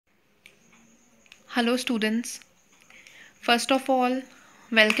Hello students. First of all,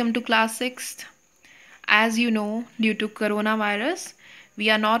 welcome to class 6th. As you know, due to coronavirus, we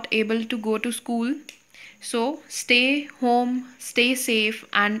are not able to go to school. So stay home, stay safe,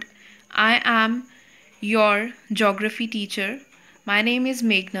 and I am your geography teacher. My name is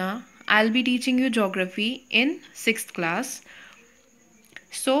Meghna. I'll be teaching you geography in 6th class.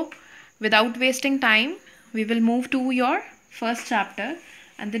 So without wasting time, we will move to your first chapter,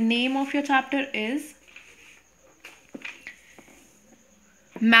 and the name of your chapter is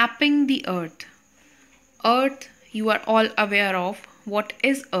Mapping the Earth. Earth, you are all aware of what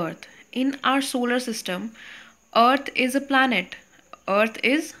is Earth. In our solar system, Earth is a planet. Earth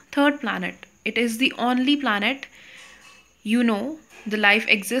is third planet. It is the only planet the life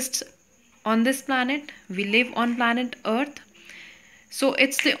exists on this planet. We live on planet Earth. So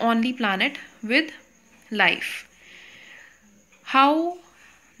it's the only planet with life. How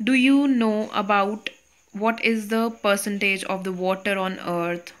do you know about what is the percentage of the water on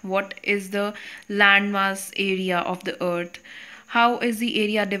earth? What is the landmass area of the earth? How is the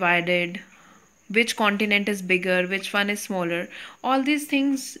area divided? Which continent is bigger? Which one is smaller? All these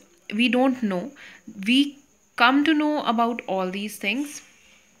things we don't know. We come to know about all these things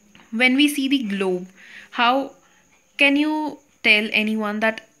when we see the globe. How can you tell anyone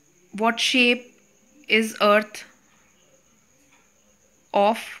that what shape is earth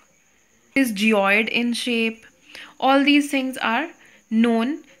of? Is geoid in shape. All these things are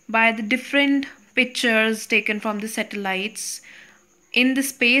known by the different pictures taken from the satellites. In the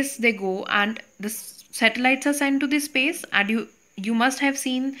space they go, and the satellites are sent to the space, and you must have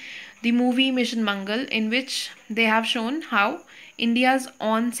seen the movie Mission Mangal, in which they have shown how India's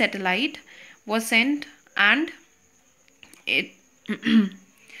own satellite was sent, and it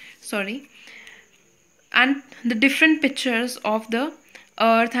sorry, and the different pictures of the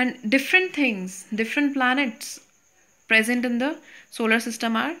earth and different things, different planets present in the solar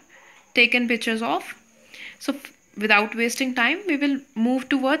system are taken pictures of. So without wasting time, we will move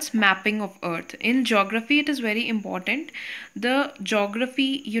towards mapping of earth. In geography, it is very important. The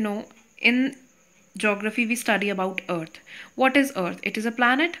geography, in geography we study about earth. What is earth? It is a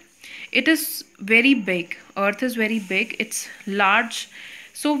planet. It is very big. Earth is very big. It's large.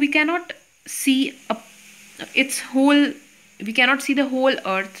 So we cannot see its whole, we cannot see the whole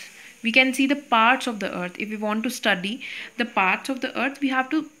earth. We can see the parts of the earth. If we want to study the parts of the earth, we have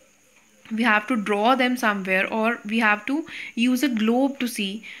to draw them somewhere, or we have to use a globe to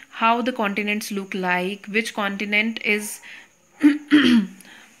see how the continents look like, which continent is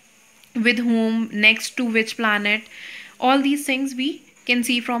with whom, next to which planet. All these things we can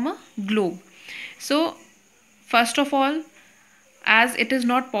see from a globe. So first of all, as it is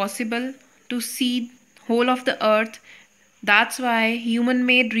not possible to see whole of the earth, that's why human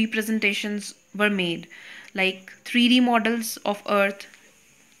made representations were made, like 3D models of earth.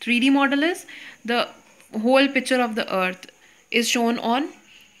 3D model is the whole picture of the earth is shown on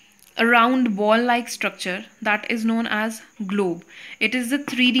a round ball like structure that is known as globe. It is the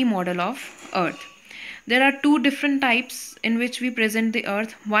 3D model of earth. There are two different types in which we present the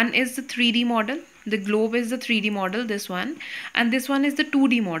earth. One is the 3D model. The globe is the 3D model, this one. And this one is the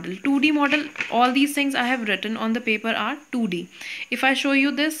 2D model. 2D model, all these things I have written on the paper are 2D. If I show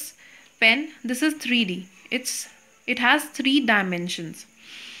you this pen, this is 3D. It has 3 dimensions.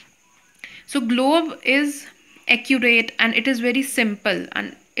 So globe is accurate and it is very simple,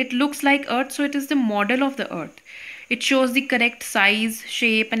 and it looks like earth, so it is the model of the earth. It shows the correct size,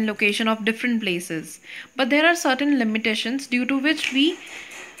 shape and location of different places. But there are certain limitations due to which we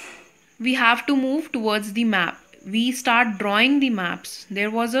have to move towards the map. We start drawing the maps. There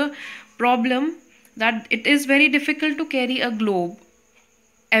was a problem that it is very difficult to carry a globe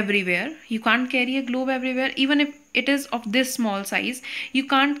everywhere. You can't carry a globe everywhere. Even if it is of this small size, you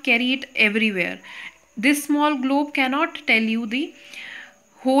can't carry it everywhere. This small globe cannot tell you the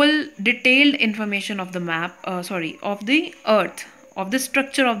whole detailed information of the map, of the earth, of the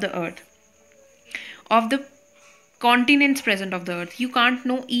structure of the earth, of the continents present of the earth. You can't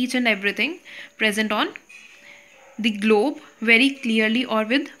know each and everything present on the globe very clearly or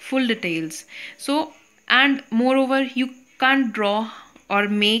with full details. So, and moreover, you can't draw or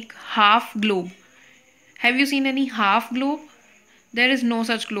make half globe. Have you seen any half globe? There is no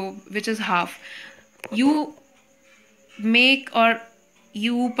such globe which is half. You make or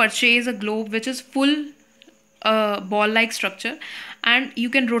you purchase a globe which is full ball like structure, and you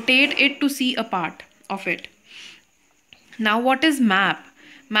can rotate it to see a part of it. Now what is map?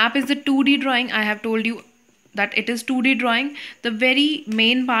 Map is the 2D drawing. I have told you that it is 2D drawing. The very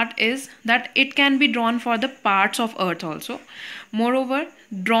main part is that it can be drawn for the parts of earth also. Moreover,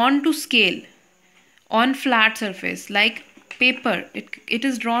 drawn to scale. on flat surface like paper. It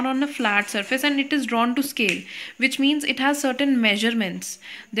is drawn on a flat surface and it is drawn to scale, which means it has certain measurements.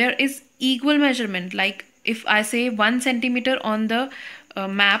 There is equal measurement. Like if I say 1 centimeter on the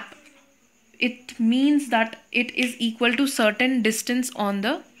map, it means that it is equal to certain distance on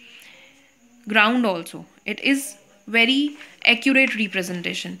the ground also. It is very accurate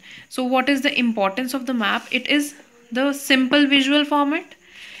representation. So what is the importance of the map? It is the simple visual format.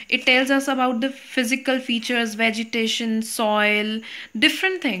 It tells us about the physical features, vegetation, soil,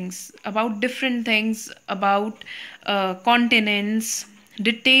 different things about continents,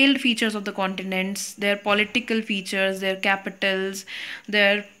 detailed features of the continents, their political features, their capitals,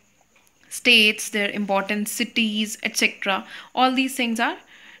 their states, their important cities, etc. All these things are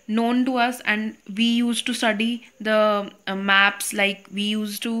known to us, and we used to study the maps. Like we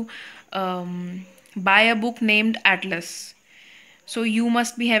used to buy a book named Atlas. So you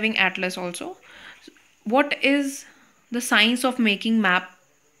must be having Atlas also. What is the science of making map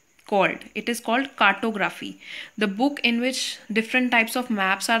called? It is called cartography. The book in which different types of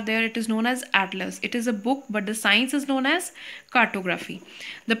maps are there, it is known as Atlas. It is a book, but the science is known as cartography.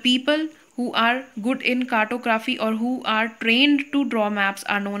 The people who are good in cartography or who are trained to draw maps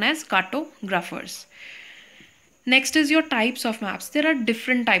are known as cartographers. Next is your types of maps. There are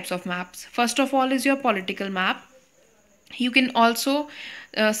different types of maps. First of all is your political map. You can also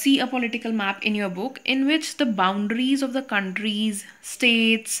see a political map in your book in which the boundaries of the countries,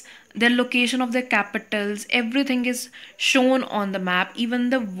 states, the location of their capitals, everything is shown on the map. Even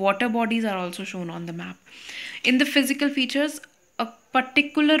the water bodies are also shown on the map. In the physical features, a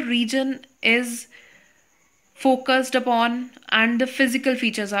particular region is focused upon and the physical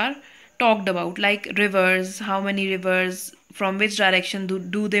features are talked about, like rivers, how many rivers, from which direction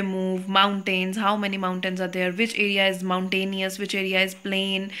do they move, mountains, how many mountains are there, which area is mountainous, which area is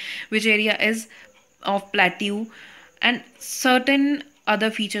plain, which area is of plateau, and certain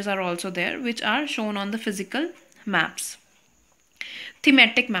other features are also there which are shown on the physical maps.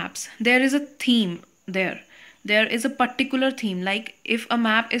 Thematic maps, there is a theme there. There is a particular theme. Like if a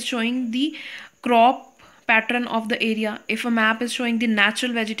map is showing the crop pattern of the area, if a map is showing the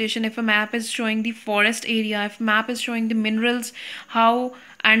natural vegetation, if a map is showing the forest area, if a map is showing the minerals, how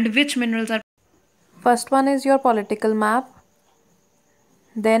and which minerals are. First one is your political map,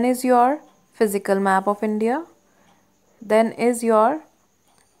 then is your physical map of India, then is your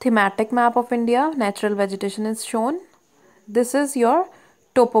thematic map of India, natural vegetation is shown. This is your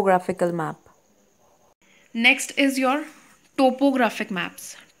topographical map. Next is your topographic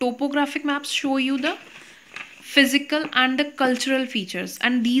maps. Topographic maps show you the physical and the cultural features,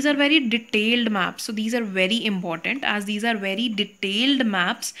 and these are very detailed maps. So these are very important as these are very detailed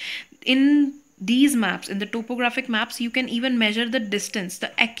maps. In these maps, in the topographic maps, you can even measure the distance,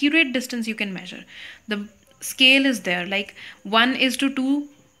 the accurate distance you can measure. The scale is there, like 1 is to 2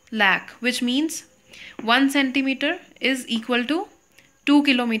 lakh, which means 1 centimeter is equal to 2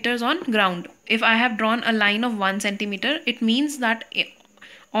 kilometers on ground. If I have drawn a line of 1 centimeter, it means that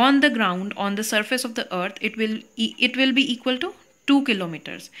on the ground, on the surface of the earth, it will be equal to 2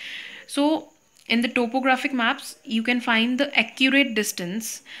 kilometers. So in the topographic maps, you can find the accurate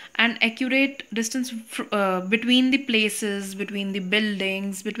distance and accurate distance between the places, between the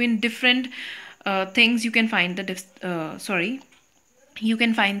buildings, between different things. You can find the you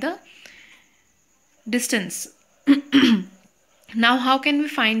can find the distance. Now how can we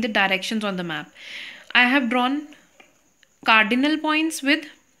find the directions on the map? I have drawn cardinal points with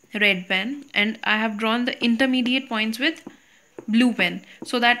red pen and I have drawn the intermediate points with blue pen,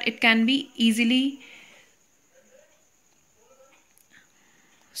 so that it can be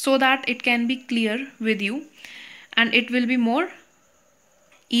clear with you and it will be more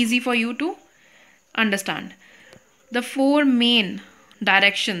easy for you to understand. The 4 main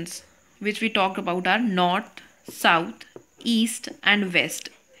directions which we talked about are north, south, east and west.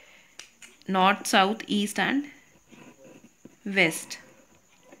 North, south, east and west.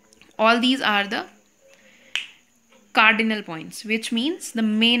 All these are the cardinal points, which means the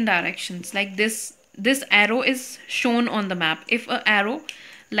main directions. Like this arrow is shown on the map. If an arrow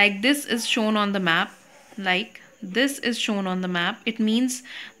like this is shown on the map, like this is shown on the map, it means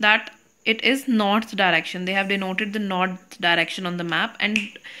that it is north direction. They have denoted the north direction on the map, and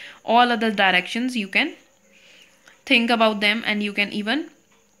all other directions you can think about them and you can even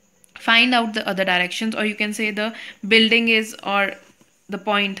find out the other directions. Or you can say the building is, or the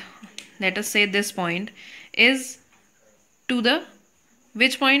point, let us say this point is to the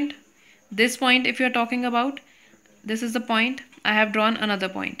which point, this point. If you are talking about, this is the point, I have drawn another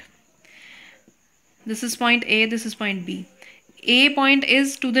point, this is point A, this is point B. A point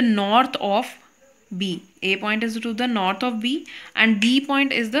is to the north of B. A point is to the north of B, and B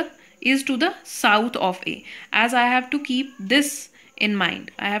point is to the south of A. As I have to keep this in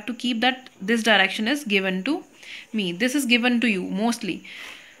mind, I have to keep that this direction is given to me. This is given to you mostly,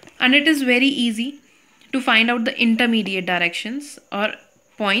 and it is very easy to find out the intermediate directions or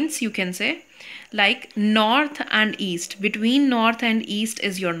points, you can say, like north and east. Between north and east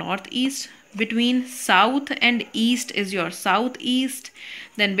is your northeast, between south and east is your southeast,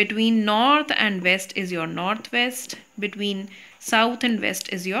 then between north and west is your northwest, between south and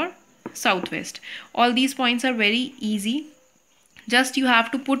west is your southwest. All these points are very easy. Just you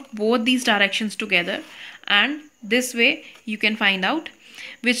have to put both these directions together, and this way you can find out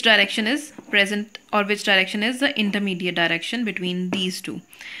which direction is present or which direction is the intermediate direction between these two.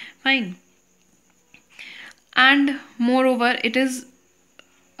 Fine. And moreover, it is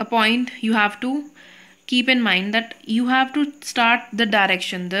a point you have to keep in mind that you have to start the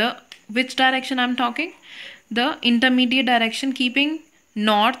direction, the which direction I'm talking, the intermediate direction, keeping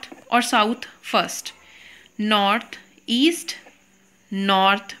north or south first. North, east,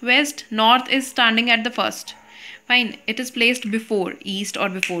 northwest. North is standing at the first. Fine, it is placed before east or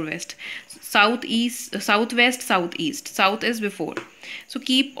before west. Southeast, southwest, southeast. South is before. So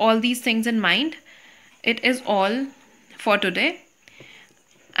keep all these things in mind. It is all for today,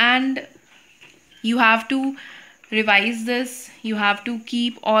 and you have to revise this. You have to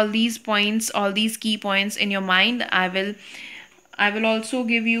keep all these points, all these key points in your mind. I will also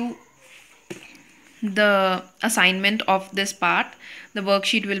give you the assignment of this part. The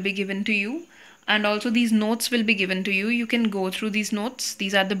worksheet will be given to you, and also these notes will be given to you. You can go through these notes.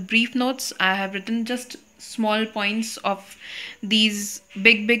 These are the brief notes. I have written just small points of these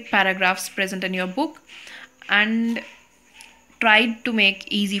big paragraphs present in your book, and tried to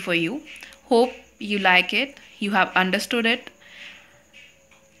make easy for you. Hope you like it, you have understood it.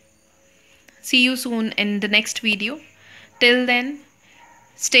 See you soon in the next video. Till then,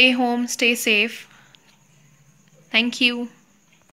 stay home, stay safe. Thank you.